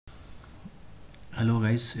Hello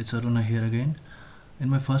guys, it's Aruna here again. In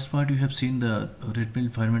my first part you have seen the Rietveld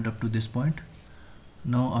refinement up to this point.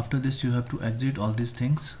 Now after this you have to exit all these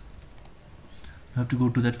things. You have to go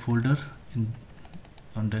to that folder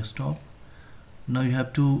on desktop. Now you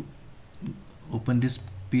have to open this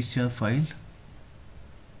PCR file.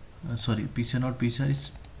 PCR not PCR,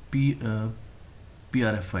 it's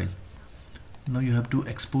PRF file. Now you have to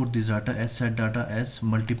export this data as set data as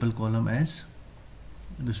multiple column as.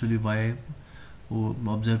 This will be Y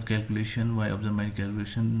observed calculation, Y observed my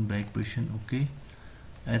calculation, break position, okay.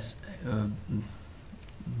 As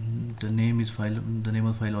the name of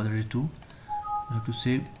file already 2. I have to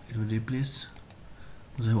save, it will replace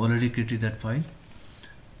because I have already created that file.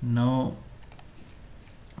 Now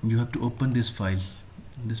you have to open this file.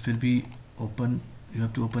 This will be open. You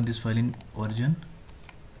have to open this file in origin.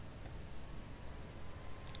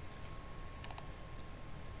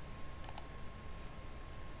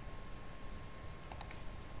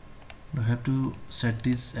 Now I have to set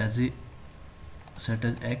this as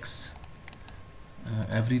X.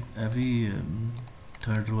 Every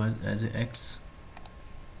third row as a X.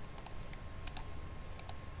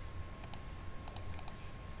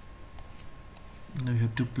 Now you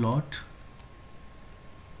have to plot,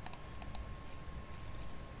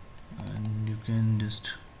 and you can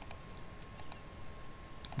just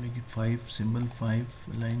make it 5 symbol, 5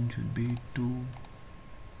 line should be 2,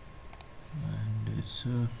 and it's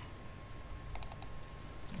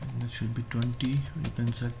and it should be 20. You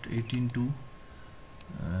can set 18 to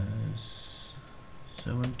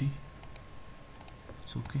 70.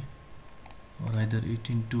 It's okay, or either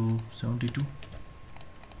 18 to 72.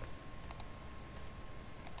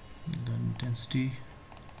 The intensity,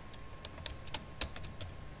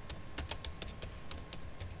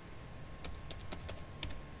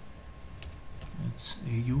 that's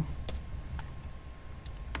AU.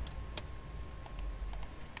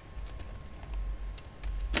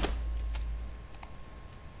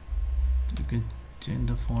 You can change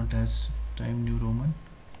the font as Time New Roman,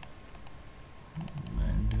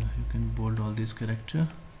 and you can bold all these character,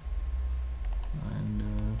 and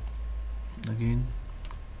again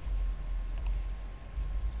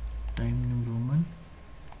Time New Roman,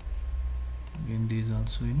 again these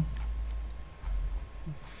also in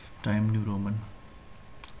Time New Roman.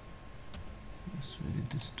 Yes, where is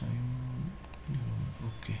this Time New Roman?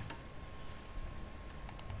 Okay.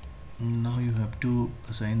 Now you have to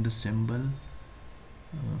assign the symbol.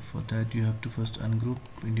 For that you have to first ungroup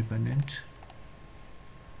independent.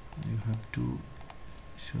 You have to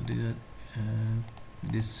show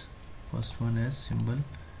this first one as symbol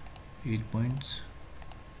 8 points.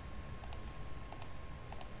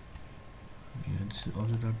 Yeah, this is all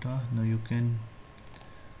the data. Now you can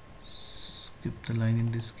skip the line in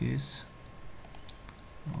this case,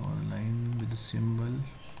 or line with the symbol.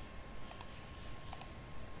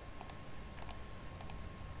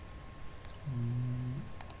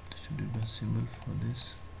 This should be best symbol for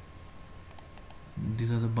this.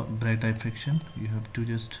 These are the bright eye friction. You have to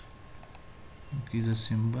just increase the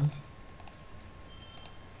symbol,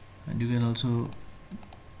 and you can also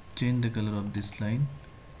change the color of this line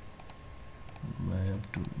by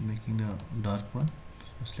up to making the dark one,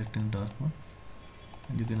 selecting the dark one,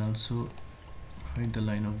 and you can also hide the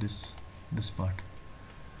line of this part,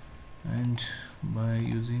 and by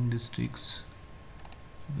using these tricks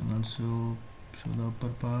you can also show the upper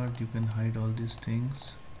part. You can hide all these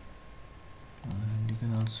things, and you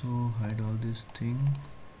can also hide all these things.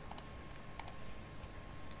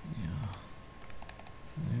 Yeah,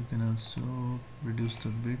 you can also reduce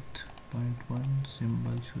the width 0.1,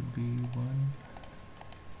 symbol should be 1.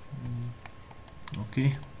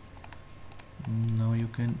 Okay, now you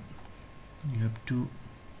have to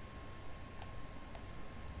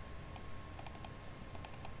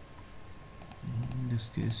in this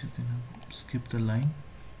case you can skip the line,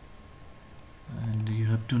 and you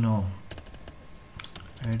have to now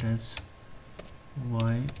add as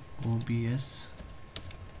YOBS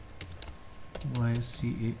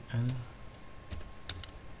YCAL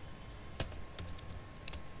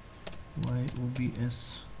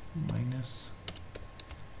YOBS minus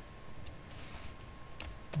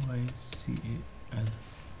YCAL.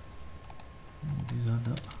 These are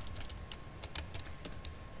the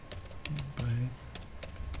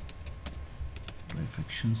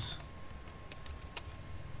frictions.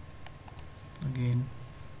 Again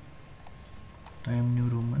Time New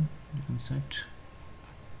Roman you can set.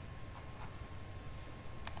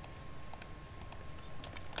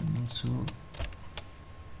 You can also,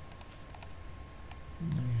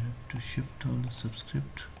 now you have to shift all the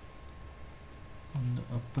subscript on the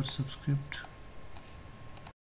upper subscript.